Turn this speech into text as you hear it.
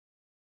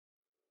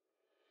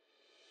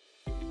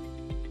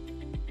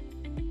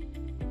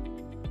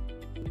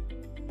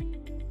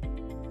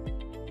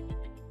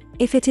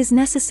If it is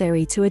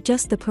necessary to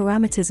adjust the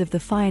parameters of the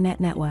Firenet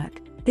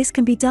network, this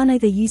can be done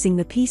either using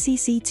the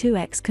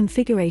PCC2X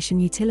configuration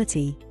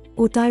utility,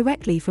 or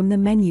directly from the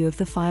menu of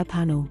the Fire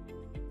panel.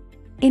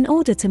 In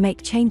order to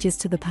make changes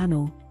to the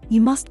panel,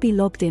 you must be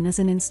logged in as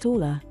an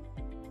installer.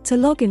 To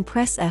log in,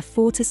 press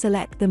F4 to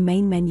select the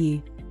main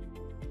menu.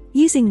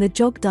 Using the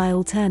jog dial,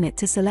 alternate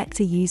to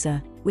select a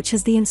user, which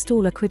has the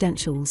installer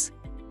credentials.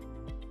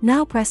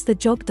 Now press the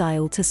jog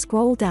dial to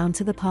scroll down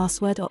to the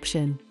password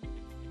option.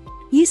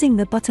 Using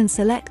the button,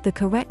 select the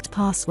correct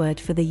password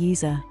for the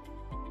user.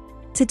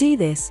 To do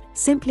this,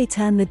 simply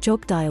turn the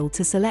jog dial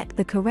to select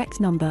the correct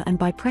number, and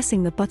by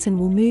pressing the button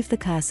will move the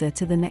cursor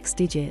to the next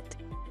digit.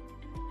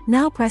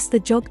 Now press the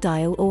jog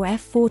dial or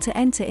F4 to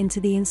enter into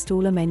the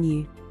installer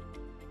menu.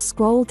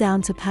 Scroll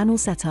down to panel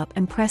setup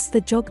and press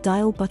the jog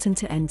dial button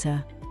to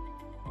enter.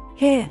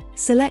 Here,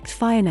 select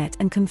Firenet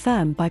and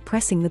confirm by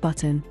pressing the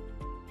button.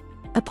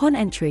 Upon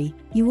entry,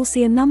 you will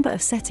see a number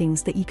of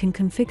settings that you can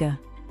configure.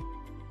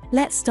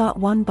 Let's start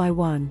one by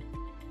one.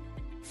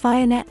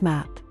 Firenet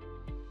map.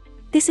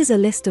 This is a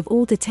list of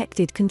all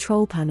detected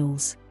control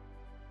panels.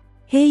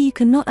 Here you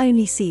can not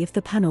only see if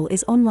the panel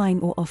is online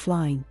or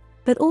offline,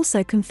 but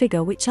also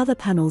configure which other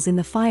panels in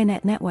the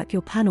Firenet network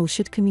your panel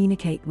should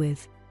communicate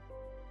with.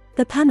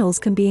 The panels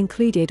can be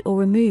included or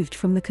removed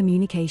from the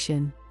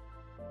communication.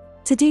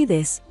 To do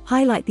this,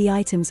 highlight the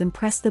items and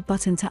press the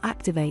button to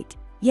activate,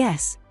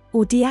 yes,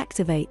 or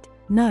deactivate,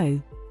 no,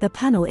 the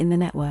panel in the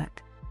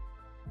network.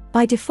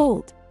 By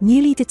default,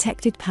 newly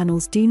detected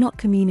panels do not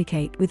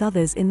communicate with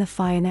others in the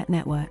Firenet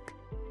network.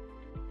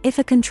 If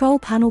a control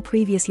panel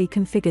previously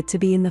configured to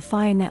be in the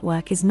Fire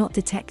network is not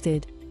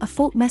detected, a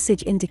fault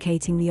message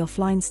indicating the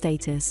offline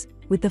status,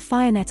 with the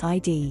Firenet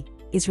ID,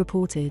 is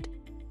reported.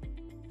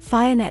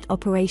 Firenet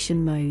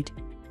operation mode.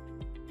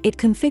 It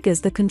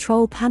configures the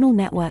control panel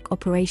network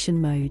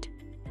operation mode.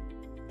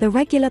 The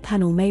regular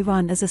panel may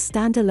run as a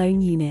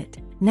standalone unit,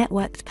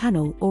 networked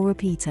panel, or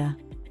repeater.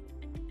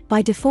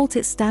 By default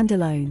it's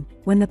standalone,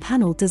 when the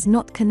panel does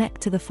not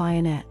connect to the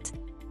Firenet.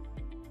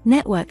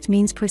 Networked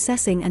means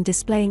processing and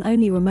displaying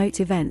only remote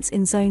events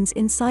in zones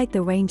inside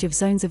the range of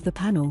zones of the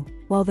panel,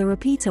 while the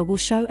repeater will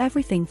show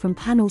everything from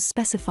panels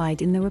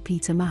specified in the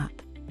repeater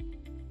map.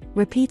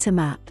 Repeater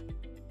map.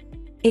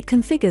 It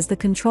configures the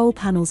control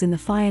panels in the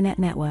Firenet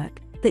network,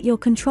 that your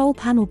control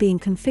panel being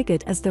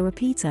configured as the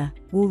repeater,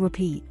 will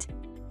repeat.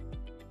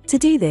 To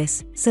do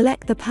this,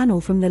 select the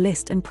panel from the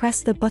list and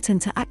press the button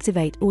to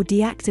activate or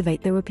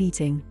deactivate the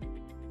repeating.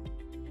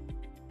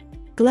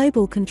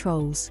 Global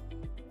controls.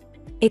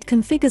 It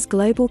configures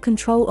global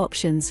control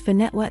options for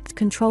networked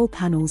control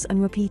panels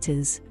and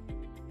repeaters.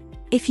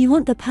 If you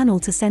want the panel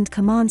to send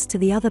commands to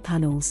the other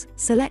panels,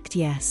 select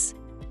yes.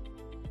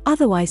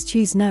 Otherwise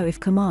choose no if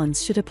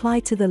commands should apply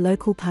to the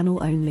local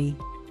panel only.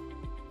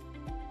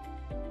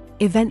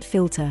 Event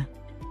filter.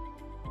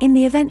 In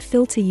the event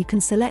filter you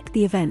can select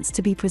the events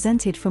to be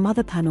presented from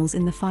other panels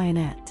in the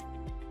Firenet.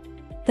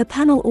 The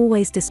panel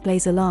always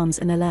displays alarms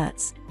and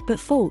alerts, but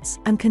faults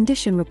and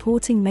condition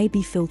reporting may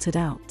be filtered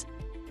out.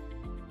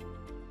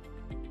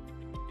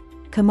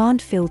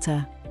 Command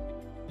filter.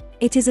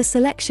 It is a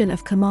selection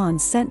of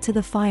commands sent to the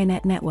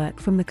Firenet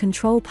network from the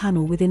control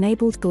panel with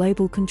enabled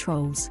global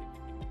controls.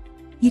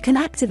 You can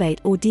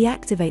activate or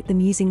deactivate them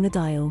using the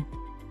dial.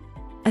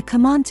 A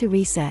command to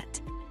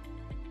reset.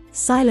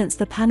 Silence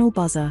the panel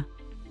buzzer.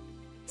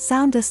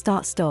 Sounder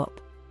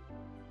start-stop.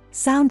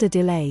 Sounder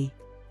delay.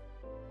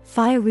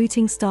 Fire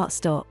routing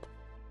start-stop.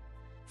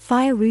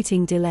 Fire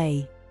routing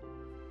delay.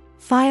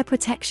 Fire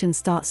protection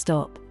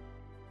start-stop.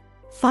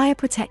 Fire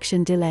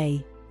protection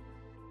delay.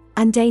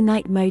 And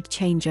day-night mode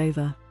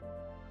changeover.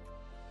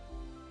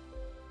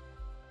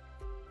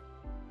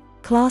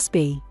 Class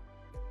B.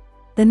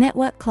 The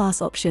network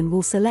class option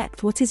will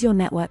select what is your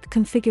network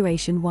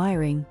configuration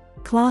wiring,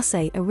 Class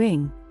A a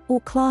ring,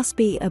 or Class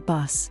B a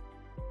bus.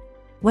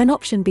 When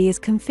option B is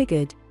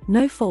configured,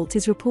 no fault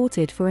is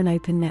reported for an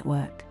open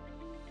network.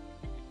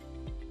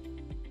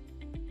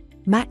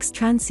 Max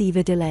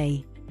transceiver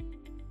delay.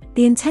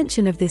 The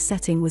intention of this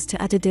setting was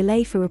to add a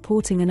delay for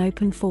reporting an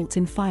open fault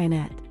in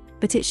Firenet,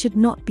 but it should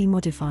not be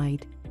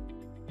modified.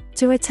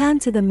 To return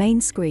to the main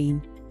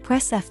screen,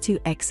 press F to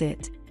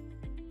exit.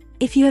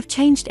 If you have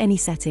changed any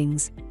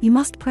settings, you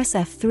must press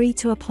F3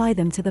 to apply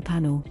them to the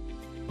panel.